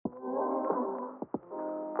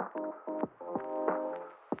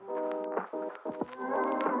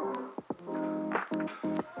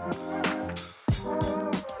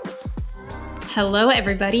Hello,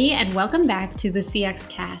 everybody, and welcome back to the CX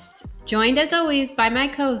Cast. Joined as always by my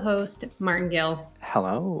co-host, Martin Gill.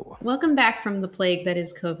 Hello. Welcome back from the plague that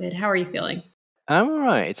is COVID. How are you feeling? I'm all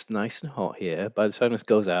right. It's nice and hot here. By the time this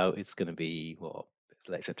goes out, it's going to be, it's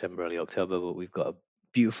late September, early October, but we've got a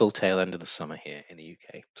beautiful tail end of the summer here in the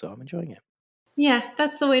UK, so I'm enjoying it. Yeah,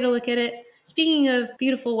 that's the way to look at it. Speaking of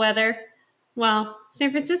beautiful weather, well,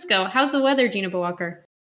 San Francisco, how's the weather, Gina Bhawalkar?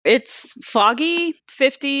 It's foggy,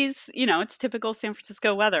 50s, it's typical San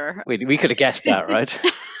Francisco weather. We could have guessed that, right?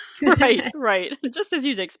 Right. Just as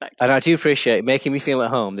you'd expect. And I do appreciate making me feel at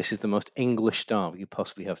home. This is the most English start we could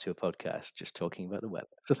possibly have to a podcast, just talking about the weather.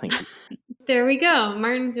 So thank you. There we go.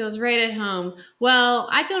 Martin feels right at home. Well,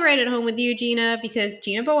 I feel right at home with you, Gina, because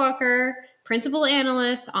Gina Bhawalkar, principal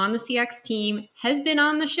analyst on the CX team, has been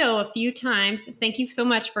on the show a few times. Thank you so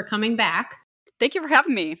much for coming back. Thank you for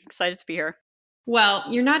having me. Excited to be here. Well,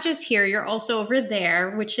 you're not just here, you're also over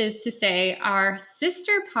there, which is to say our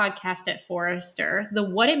sister podcast at Forrester, the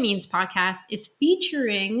What It Means podcast, is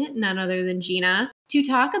featuring none other than Gina to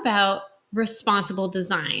talk about responsible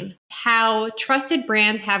design, how trusted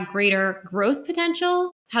brands have greater growth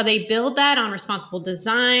potential, how they build that on responsible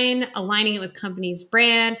design, aligning it with companies'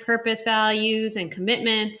 brand, purpose, values, and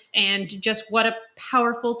commitments, and just what a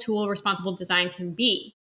powerful tool responsible design can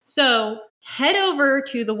be. So head over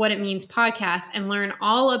to the What It Means podcast and learn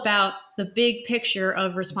all about the big picture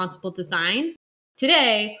of responsible design.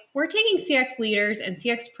 Today, we're taking CX leaders and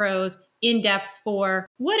CX pros in depth for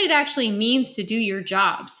what it actually means to do your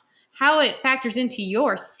jobs, how it factors into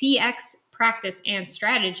your CX practice and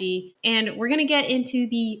strategy, and we're going to get into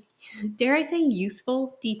the, dare I say,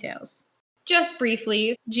 useful details. Just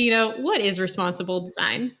briefly, Gina, what is responsible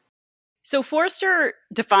design? So Forrester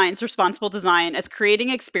defines responsible design as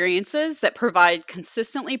creating experiences that provide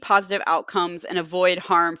consistently positive outcomes and avoid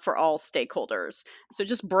harm for all stakeholders. So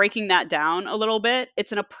just breaking that down a little bit,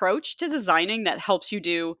 it's an approach to designing that helps you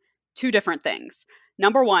do two different things.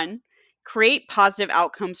 Number one, create positive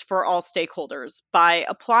outcomes for all stakeholders by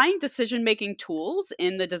applying decision-making tools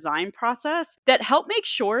in the design process that help make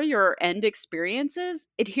sure your end experiences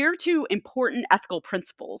adhere to important ethical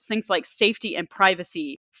principles, things like safety and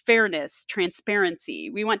privacy, fairness,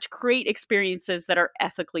 transparency. We want to create experiences that are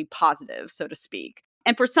ethically positive, so to speak.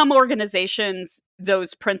 And for some organizations,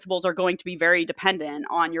 those principles are going to be very dependent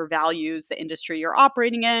on your values, the industry you're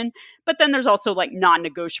operating in. But then there's also like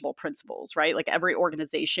non-negotiable principles, right? Like every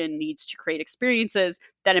organization needs to create experiences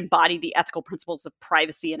that embody the ethical principles of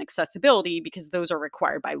privacy and accessibility because those are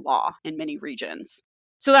required by law in many regions.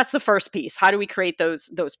 So that's the first piece. How do we create those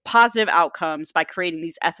positive outcomes by creating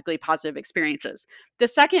these ethically positive experiences? The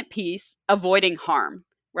second piece, avoiding harm.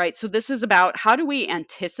 Right. So this is about how do we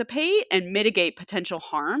anticipate and mitigate potential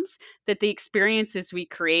harms that the experiences we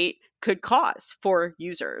create could cause for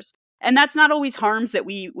users. And that's not always harms that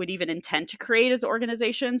we would even intend to create as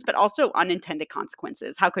organizations, but also unintended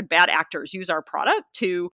consequences. How could bad actors use our product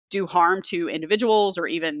to do harm to individuals or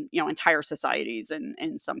even, entire societies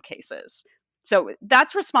in some cases? So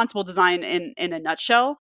that's responsible design in a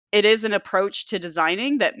nutshell. It is an approach to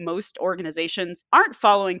designing that most organizations aren't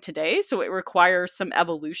following today. So it requires some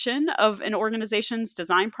evolution of an organization's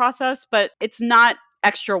design process, but it's not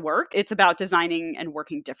extra work. It's about designing and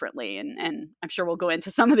working differently. And I'm sure we'll go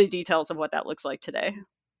into some of the details of what that looks like today.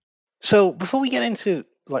 So before we get into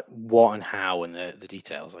like what and how and the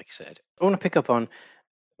details, like you said, I want to pick up on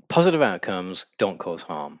positive outcomes don't cause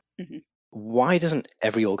harm. Mm-hmm. Why doesn't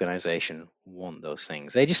every organization want those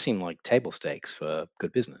things? They just seem like table stakes for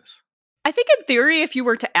good business. I think in theory, if you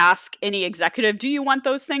were to ask any executive, do you want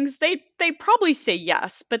those things? They probably say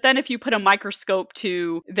yes. But then if you put a microscope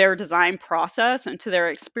to their design process and to their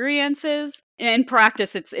experiences, in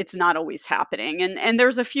practice, it's not always happening. And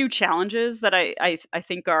there's a few challenges that I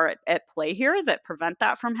think are at play here that prevent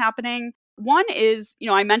that from happening. One is,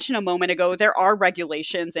 I mentioned a moment ago, there are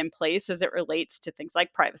regulations in place as it relates to things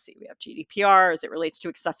like privacy. We have GDPR as it relates to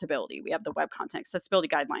accessibility. We have the Web Content Accessibility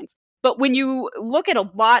Guidelines. But when you look at a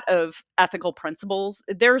lot of ethical principles,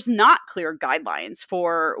 there's not clear guidelines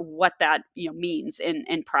for what that means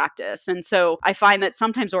in practice. And so I find that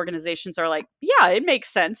sometimes organizations are like, yeah, it makes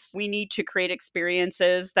sense. We need to create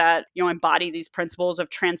experiences that embody these principles of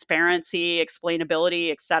transparency, explainability,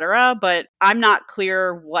 et cetera. But I'm not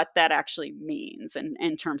clear what that actually means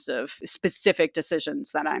in terms of specific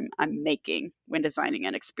decisions that I'm making when designing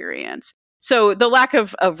an experience. So the lack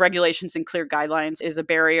of regulations and clear guidelines is a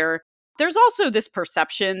barrier. There's also this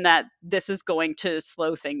perception that this is going to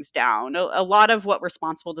slow things down. A lot of what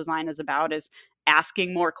responsible design is about is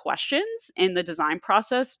asking more questions in the design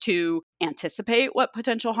process to anticipate what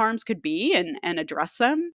potential harms could be and address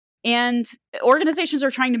them. And organizations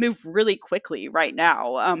are trying to move really quickly right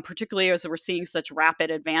now, particularly as we're seeing such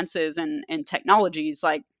rapid advances in technologies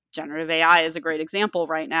like generative AI is a great example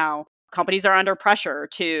right now. Companies are under pressure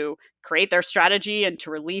to create their strategy and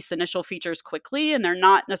to release initial features quickly. And they're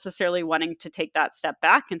not necessarily wanting to take that step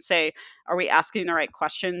back and say, are we asking the right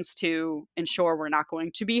questions to ensure we're not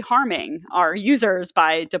going to be harming our users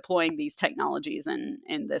by deploying these technologies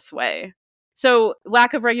in this way? So,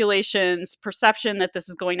 lack of regulations, perception that this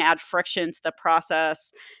is going to add friction to the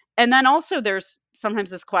process. And then also there's sometimes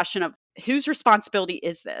this question of whose responsibility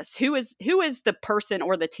is this? Who is the person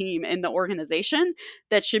or the team in the organization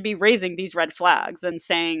that should be raising these red flags and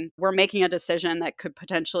saying we're making a decision that could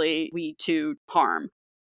potentially lead to harm?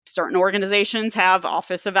 Certain organizations have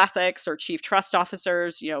office of ethics or chief trust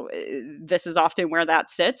officers. This is often where that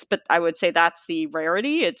sits, but I would say that's the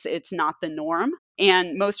rarity. It's not the norm.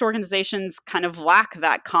 And most organizations kind of lack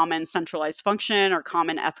that common centralized function or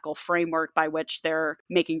common ethical framework by which they're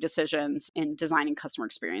making decisions in designing customer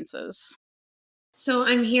experiences. So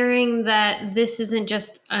I'm hearing that this isn't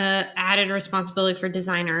just a added responsibility for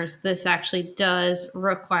designers. This actually does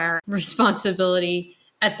require responsibility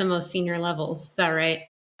at the most senior levels. Is that right?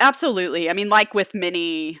 Absolutely. I mean, like with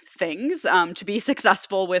many things, to be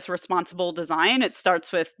successful with responsible design, it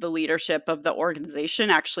starts with the leadership of the organization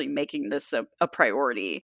actually making this a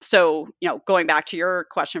priority. So, going back to your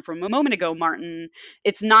question from a moment ago, Martin,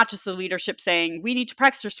 it's not just the leadership saying we need to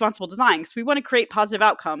practice responsible design because we want to create positive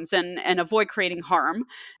outcomes and avoid creating harm.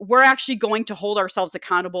 We're actually going to hold ourselves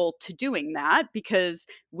accountable to doing that because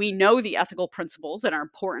we know the ethical principles that are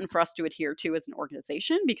important for us to adhere to as an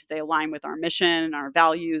organization because they align with our mission, our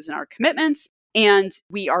values, and our commitments. And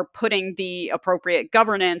we are putting the appropriate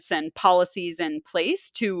governance and policies in place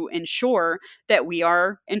to ensure that we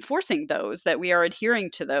are enforcing those, that we are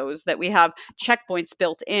adhering to those, that we have checkpoints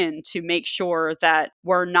built in to make sure that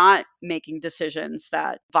we're not making decisions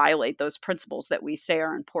that violate those principles that we say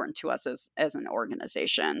are important to us as an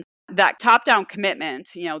organization. That top down commitment,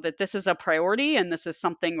 that this is a priority and this is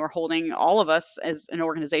something we're holding all of us as an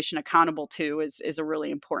organization accountable to is a really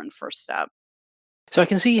important first step. So I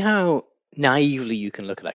can see how naively you can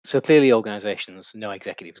look at that. So clearly, organizations, no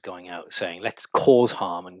executives going out saying, let's cause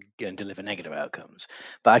harm and deliver negative outcomes.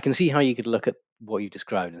 But I can see how you could look at what you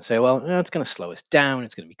described and say, well, it's going to slow us down.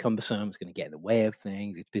 It's going to be cumbersome. It's going to get in the way of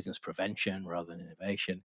things. It's business prevention rather than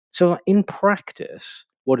innovation. So in practice,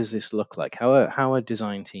 what does this look like? How are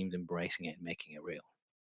design teams embracing it and making it real?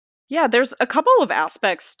 Yeah, there's a couple of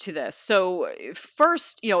aspects to this. So,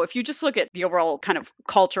 first, if you just look at the overall kind of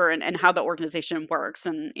culture and how the organization works,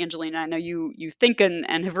 and Angelina, I know you think and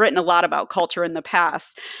have written a lot about culture in the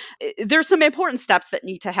past. There's some important steps that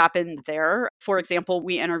need to happen there. For example,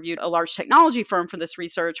 we interviewed a large technology firm for this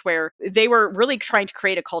research where they were really trying to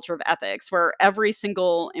create a culture of ethics where every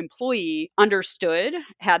single employee understood,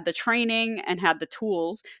 had the training, and had the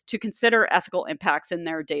tools to consider ethical impacts in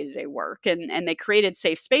their day-to-day work. And they created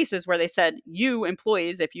safe spaces where they said, you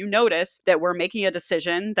employees, if you notice that we're making a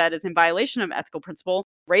decision that is in violation of ethical principle,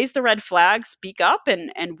 raise the red flag, speak up,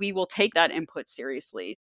 and we will take that input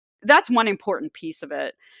seriously. That's one important piece of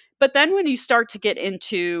it. But then when you start to get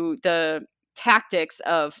into the tactics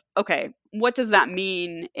of, okay, what does that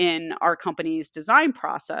mean in our company's design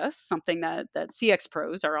process, something that CX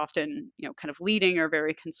pros are often, kind of leading or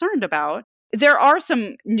very concerned about, there are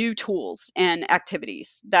some new tools and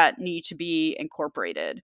activities that need to be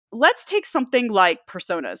incorporated. Let's take something like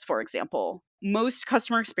personas, for example. Most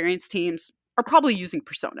customer experience teams are probably using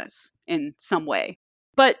personas in some way.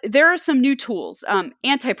 But there are some new tools.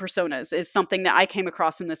 Anti personas is something that I came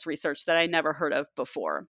across in this research that I never heard of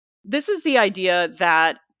before. This is the idea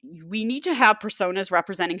that we need to have personas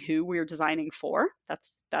representing who we're designing for.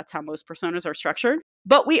 That's how most personas are structured.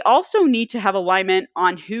 But we also need to have alignment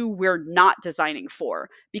on who we're not designing for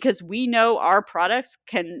because we know our products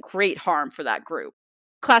can create harm for that group.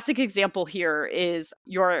 Classic example here is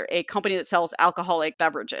you're a company that sells alcoholic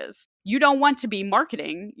beverages. You don't want to be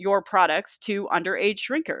marketing your products to underage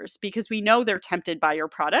drinkers because we know they're tempted by your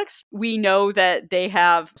products. We know that they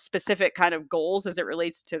have specific kind of goals as it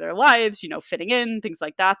relates to their lives, fitting in, things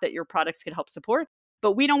like that your products could help support.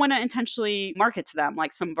 But we don't want to intentionally market to them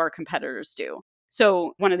like some of our competitors do.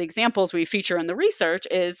 So one of the examples we feature in the research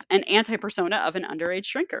is an anti-persona of an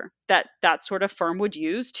underage drinker that sort of firm would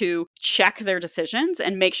use to check their decisions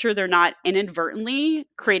and make sure they're not inadvertently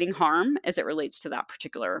creating harm as it relates to that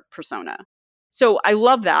particular persona. So I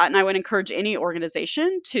love that. And I would encourage any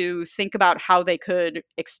organization to think about how they could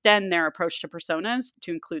extend their approach to personas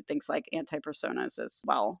to include things like anti-personas as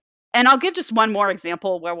well. And I'll give just one more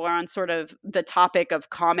example where we're on sort of the topic of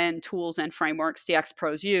common tools and frameworks CX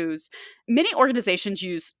pros use. Many organizations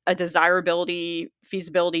use a desirability,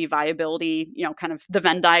 feasibility, viability, kind of the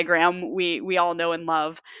Venn diagram we all know and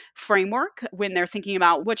love framework when they're thinking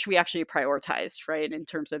about what should we actually prioritize, right, in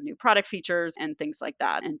terms of new product features and things like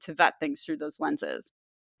that, and to vet things through those lenses.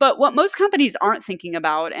 But what most companies aren't thinking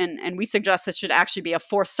about, and we suggest this should actually be a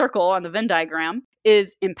fourth circle on the Venn diagram,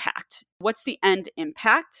 is impact. What's the end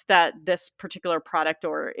impact that this particular product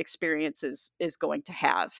or experience is going to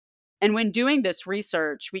have? And when doing this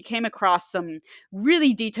research, we came across some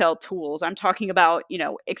really detailed tools. I'm talking about,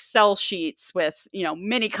 Excel sheets with,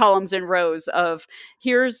 many columns and rows of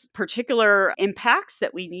here's particular impacts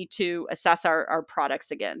that we need to assess our products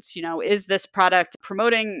against. Is this product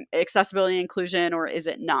promoting accessibility and inclusion or is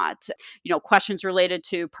it not? Questions related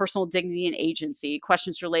to personal dignity and agency,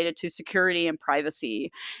 questions related to security and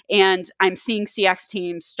privacy. And I'm seeing CX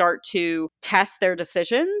teams start to test their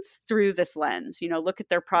decisions through this lens, look at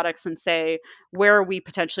their products and say, where are we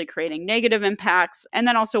potentially creating negative impacts? And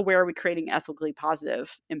then also, where are we creating ethically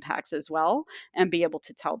positive impacts as well? And be able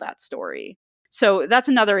to tell that story. So that's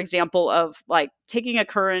another example of like taking a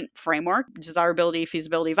current framework, desirability,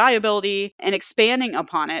 feasibility, viability, and expanding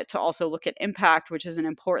upon it to also look at impact, which is an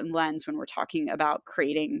important lens when we're talking about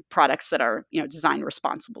creating products that are, designed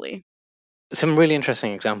responsibly. Some really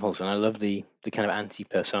interesting examples, and I love the kind of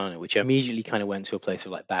anti-persona, which immediately kind of went to a place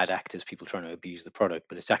of like bad actors, people trying to abuse the product,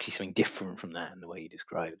 but it's actually something different from that in the way you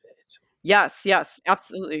described it. Yes,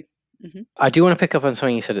 absolutely. Mhm. I do want to pick up on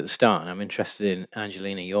something you said at the start, and I'm interested in,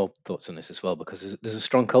 Angelina, your thoughts on this as well, because there's a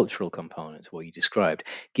strong cultural component to what you described.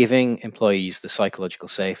 Giving employees the psychological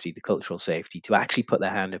safety, the cultural safety to actually put their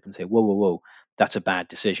hand up and say, whoa, whoa, whoa, that's a bad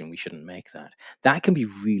decision. We shouldn't make that. That can be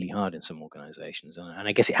really hard in some organizations. And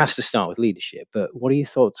I guess it has to start with leadership. But what are your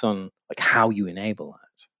thoughts on like how you enable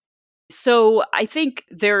that? So I think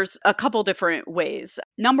there's a couple different ways.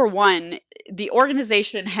 Number one, the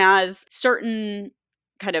organization has certain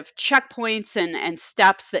kind of checkpoints and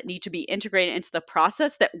steps that need to be integrated into the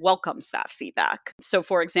process that welcomes that feedback. So,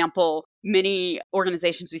 for example, many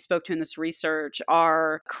organizations we spoke to in this research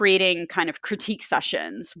are creating kind of critique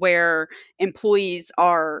sessions where employees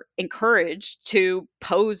are encouraged to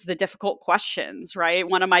pose the difficult questions, right?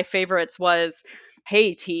 One of my favorites was,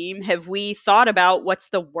 hey team, have we thought about what's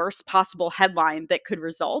the worst possible headline that could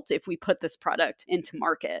result if we put this product into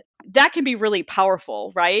market? That can be really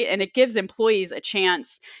powerful, right? And it gives employees a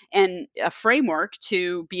chance and a framework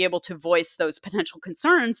to be able to voice those potential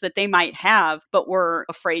concerns that they might have, but were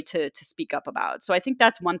afraid to speak up about. So I think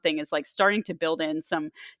that's one thing, is like starting to build in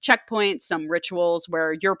some checkpoints, some rituals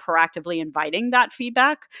where you're proactively inviting that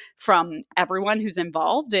feedback from everyone who's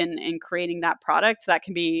involved in creating that product. That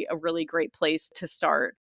can be a really great place to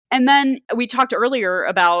start. And then we talked earlier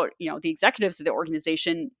about, the executives of the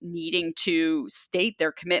organization needing to state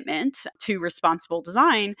their commitment to responsible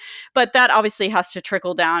design, but that obviously has to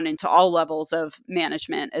trickle down into all levels of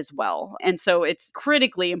management as well. And so it's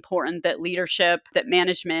critically important that leadership, that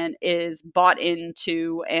management is bought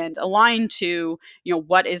into and aligned to,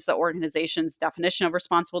 what is the organization's definition of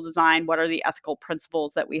responsible design? What are the ethical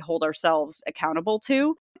principles that we hold ourselves accountable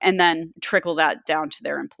to? And then trickle that down to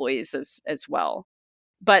their employees as well.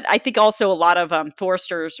 But I think also a lot of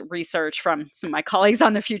Forrester's research from some of my colleagues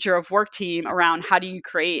on the future of work team around how do you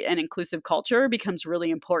create an inclusive culture becomes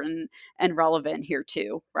really important and relevant here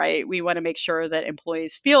too, right? We want to make sure that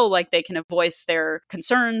employees feel like they can voice their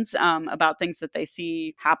concerns about things that they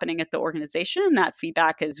see happening at the organization. That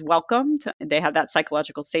feedback is welcomed. They have that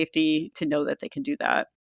psychological safety to know that they can do that.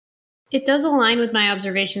 It does align with my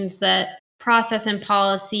observations that process and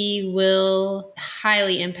policy will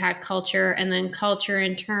highly impact culture, and then culture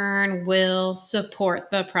in turn will support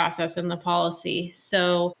the process and the policy.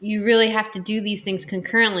 So you really have to do these things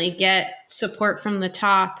concurrently, get support from the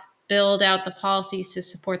top, build out the policies to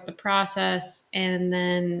support the process, and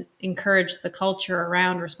then encourage the culture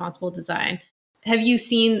around responsible design. Have you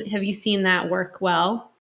seen that work well?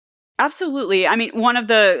 Absolutely. I mean, one of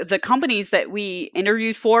the companies that we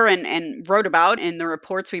interviewed for and wrote about in the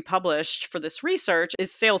reports we published for this research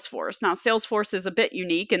is Salesforce. Now, Salesforce is a bit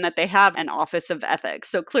unique in that they have an office of ethics.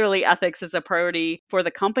 So clearly, ethics is a priority for the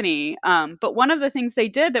company. But one of the things they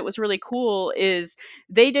did that was really cool is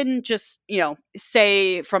they didn't just,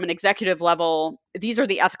 say from an executive level, these are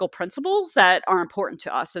the ethical principles that are important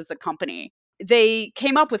to us as a company. they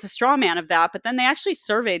came up with a straw man of that, but then they actually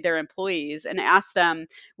surveyed their employees and asked them,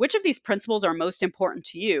 which of these principles are most important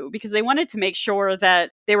to you? Because they wanted to make sure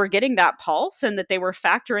that they were getting that pulse and that they were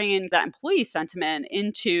factoring in that employee sentiment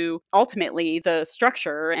into ultimately the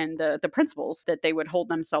structure and the principles that they would hold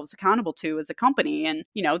themselves accountable to as a company. And,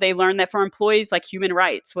 they learned that for employees, like human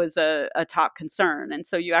rights was a top concern. And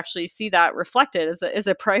so you actually see that reflected as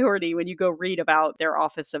a priority when you go read about their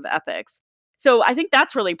Office of Ethics. So I think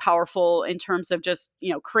that's really powerful in terms of just,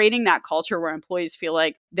 creating that culture where employees feel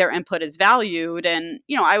like their input is valued. And,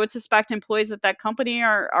 I would suspect employees at that company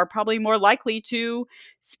are probably more likely to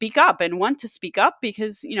speak up and want to speak up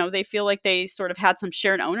because, they feel like they sort of had some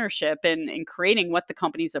shared ownership in creating what the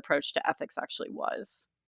company's approach to ethics actually was.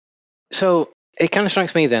 So it kind of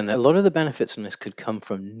strikes me then that a lot of the benefits from this could come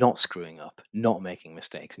from not screwing up, not making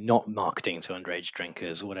mistakes, not marketing to underage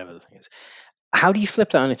drinkers, whatever the thing is. How do you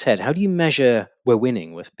flip that on its head? How do you measure we're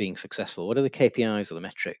winning, we're being successful? What are the KPIs or the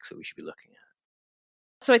metrics that we should be looking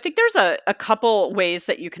at? So I think there's a couple ways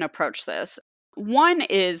that you can approach this. One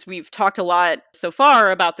is we've talked a lot so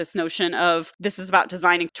far about this notion of this is about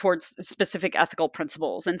designing towards specific ethical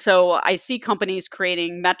principles. And so I see companies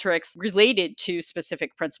creating metrics related to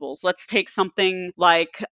specific principles. Let's take something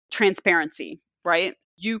like transparency, right?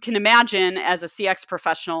 You can imagine as a CX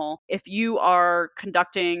professional, if you are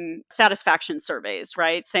conducting satisfaction surveys,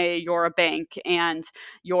 right? Say you're a bank and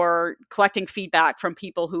you're collecting feedback from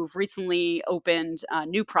people who've recently opened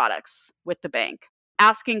new products with the bank,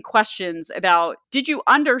 asking questions about, did you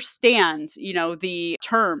understand, the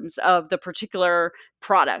terms of the particular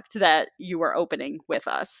product that you were opening with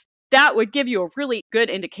us? That would give you a really good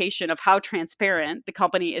indication of how transparent the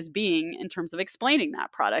company is being in terms of explaining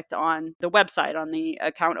that product on the website, on the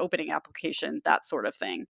account opening application, that sort of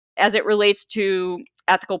thing. As it relates to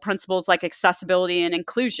ethical principles like accessibility and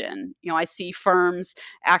inclusion, I see firms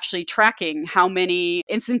actually tracking how many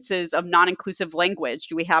instances of non-inclusive language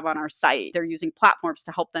do we have on our site. They're using platforms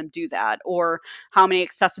to help them do that. Or how many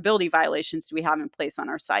accessibility violations do we have in place on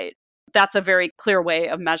our site? That's a very clear way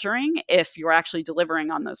of measuring if you're actually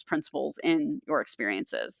delivering on those principles in your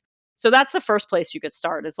experiences. So that's the first place you could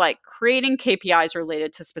start, is like creating KPIs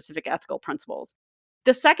related to specific ethical principles.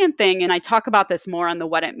 The second thing, and I talk about this more on the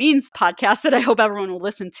What It Means podcast that I hope everyone will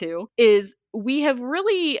listen to, is we have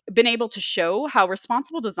really been able to show how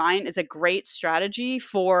responsible design is a great strategy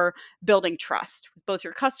for building trust with both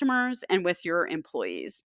your customers and with your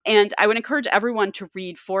employees. And I would encourage everyone to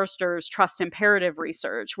read Forrester's Trust Imperative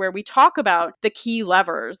research, where we talk about the key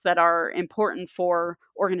levers that are important for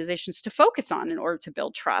organizations to focus on in order to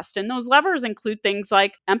build trust. And those levers include things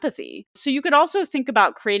like empathy. So you could also think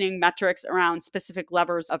about creating metrics around specific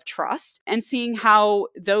levers of trust and seeing how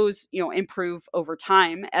those, improve over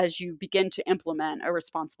time as you begin to implement a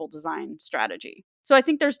responsible design strategy. So I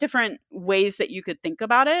think there's different ways that you could think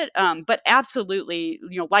about it. But absolutely,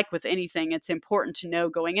 like with anything, it's important to know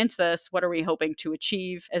going into this, what are we hoping to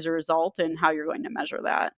achieve as a result and how you're going to measure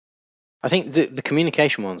that. I think the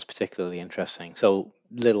communication one's particularly interesting. So,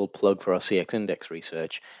 little plug for our CX Index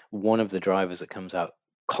research. One of the drivers that comes out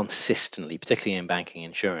consistently, particularly in banking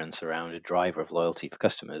insurance, around a driver of loyalty for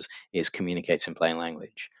customers is communicates in plain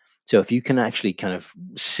language. So, if you can actually kind of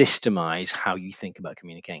systemize how you think about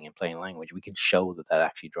communicating in plain language, we can show that that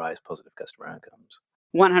actually drives positive customer outcomes.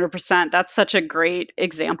 100%. That's such a great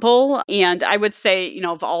example. And I would say,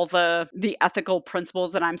 of all the ethical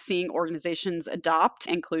principles that I'm seeing organizations adopt,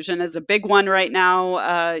 inclusion is a big one right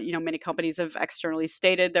now. Many companies have externally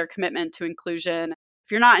stated their commitment to inclusion.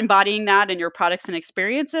 If you're not embodying that in your products and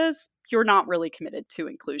experiences, you're not really committed to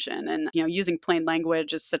inclusion. And, using plain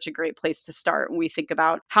language is such a great place to start when we think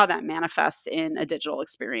about how that manifests in a digital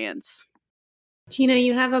experience. Gina,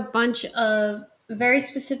 you have a bunch of very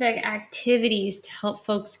specific activities to help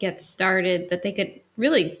folks get started that they could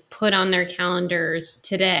really put on their calendars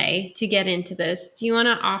today to get into this. Do you want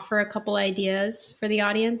to offer a couple ideas for the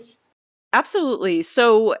audience? Absolutely.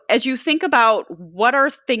 So, as you think about what are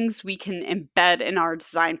things we can embed in our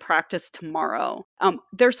design practice tomorrow,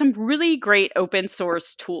 there's some really great open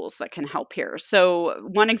source tools that can help here. So,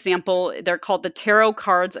 one example, they're called the Tarot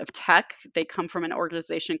Cards of Tech. They come from an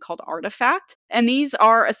organization called Artifact. And these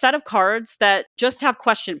are a set of cards that just have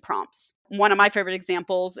question prompts. One of my favorite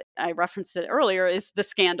examples, I referenced it earlier, is the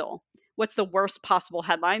scandal. What's the worst possible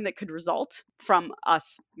headline that could result from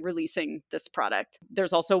us releasing this product?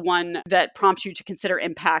 There's also one that prompts you to consider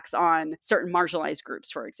impacts on certain marginalized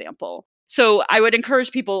groups, for example. So I would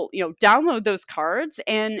encourage people, download those cards,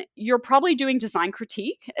 and you're probably doing design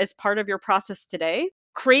critique as part of your process today.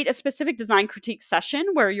 Create a specific design critique session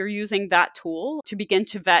where you're using that tool to begin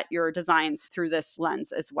to vet your designs through this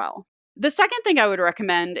lens as well. The second thing I would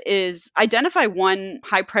recommend is identify one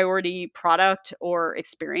high priority product or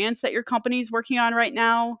experience that your company is working on right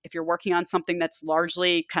now. If you're working on something that's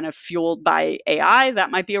largely kind of fueled by AI,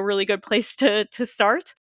 that might be a really good place to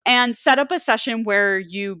start. And set up a session where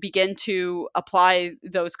you begin to apply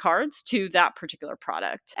those cards to that particular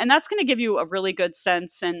product. And that's going to give you a really good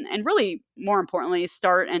sense and really, more importantly,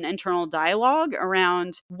 start an internal dialogue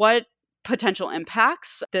around what potential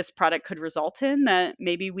impacts this product could result in that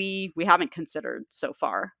maybe we haven't considered so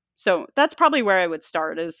far. So that's probably where I would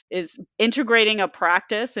start is integrating a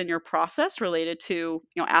practice in your process related to,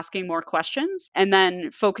 asking more questions and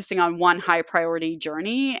then focusing on one high priority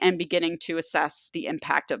journey and beginning to assess the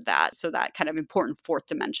impact of that. So that kind of important fourth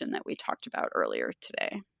dimension that we talked about earlier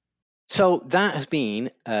today. So that has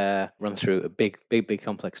been run through a big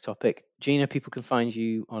complex topic. Gina, people can find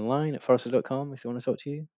you online at forrester.com if they want to talk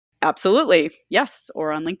to you. Absolutely. Yes.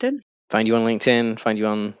 Or on LinkedIn. Find you on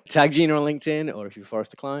LinkedIn, tag Gina on LinkedIn, or if you're a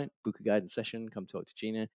Forrester client, book a guidance session, come talk to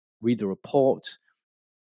Gina, read the report.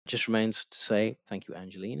 Just remains to say thank you,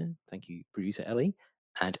 Angelina. Thank you, producer Ellie.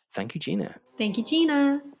 And thank you, Gina. Thank you,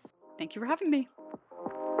 Gina. Thank you for having me.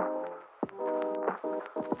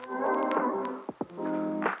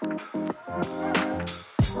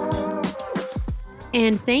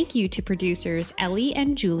 And thank you to producers Ellie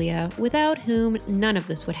and Julia, without whom none of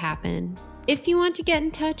this would happen. If you want to get in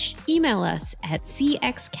touch, email us at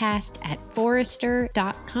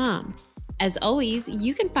cxcast@forrester.com. As always,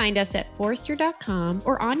 you can find us at forrester.com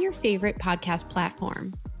or on your favorite podcast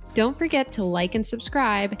platform. Don't forget to like and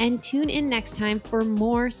subscribe, and tune in next time for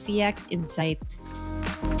more CX insights.